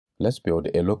Let's build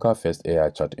a local first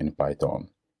AI chat in Python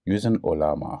using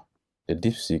Ollama, the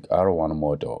DeepSeek R1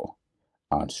 model,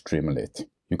 and Streamlit.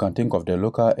 You can think of the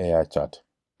local AI chat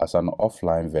as an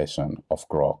offline version of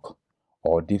Grok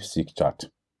or DeepSeek chat.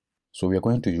 So we are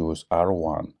going to use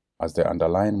R1 as the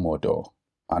underlying model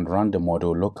and run the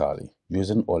model locally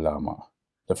using Ollama.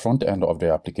 The front end of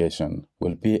the application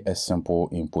will be a simple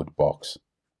input box,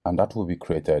 and that will be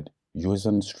created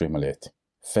using Streamlit.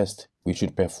 First, we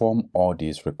should perform all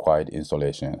these required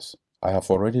installations. I have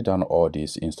already done all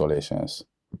these installations.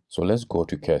 So let's go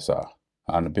to Cursor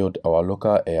and build our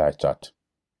local AI chat.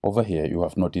 Over here, you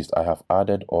have noticed I have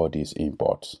added all these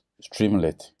imports.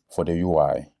 Streamlit for the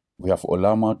UI. We have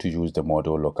Ollama to use the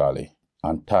model locally,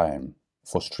 and time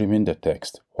for streaming the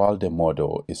text while the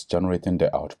model is generating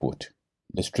the output.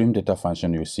 The stream data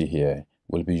function you see here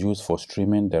will be used for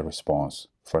streaming the response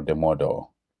from the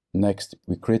model. Next,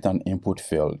 we create an input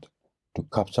field to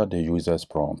capture the user's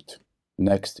prompt.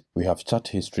 Next, we have chat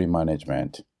history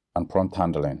management and prompt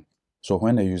handling. So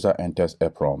when a user enters a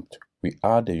prompt, we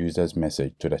add the user's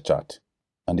message to the chat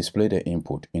and display the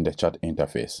input in the chat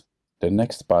interface. The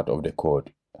next part of the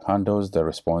code handles the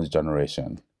response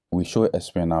generation. We show a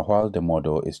spinner while the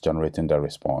model is generating the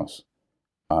response.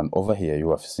 And over here you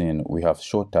have seen we have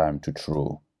show time to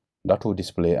true. That will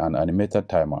display an animated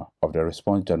timer of the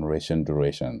response generation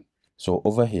duration. So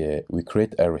over here we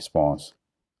create a response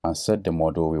and set the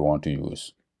model we want to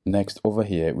use. Next, over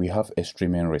here we have a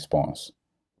streaming response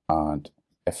and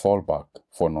a fallback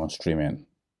for non-streaming.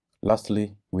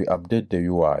 Lastly, we update the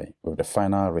UI with the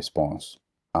final response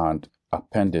and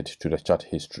append it to the chat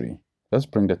history. Let's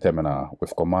bring the terminal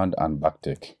with command and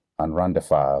backtick and run the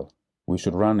file. We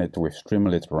should run it with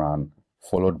Streamlit run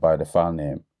followed by the file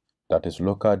name, that is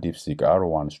local DeepSeek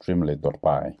R1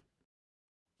 streamlit.py.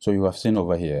 So you have seen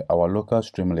over here our local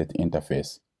Streamlit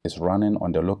interface is running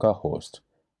on the local host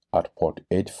at port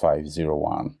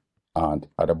 8501, and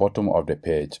at the bottom of the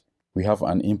page we have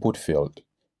an input field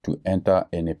to enter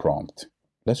any prompt.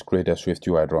 Let's create a Swift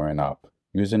UI drawing app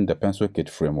using the PencilKit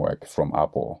framework from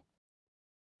Apple.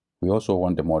 We also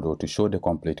want the model to show the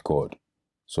complete code,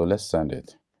 so let's send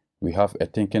it. We have a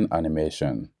thinking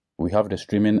animation, we have the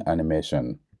streaming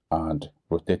animation and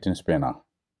rotating spinner.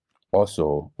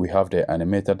 Also, we have the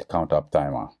animated count up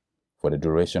timer for the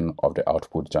duration of the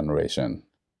output generation.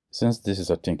 Since this is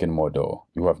a thinking model,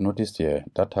 you have noticed here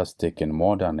that has taken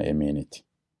more than a minute.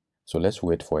 So let's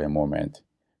wait for a moment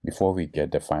before we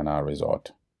get the final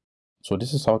result. So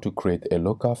this is how to create a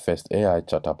local first AI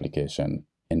chat application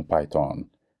in Python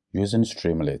using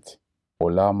Streamlit,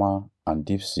 Ollama, and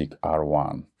DeepSeek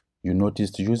R1. You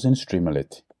noticed using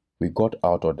Streamlit, we got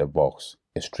out of the box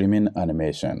a streaming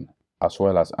animation as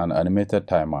well as an animated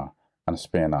timer and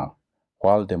spinner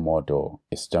while the model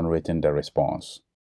is generating the response.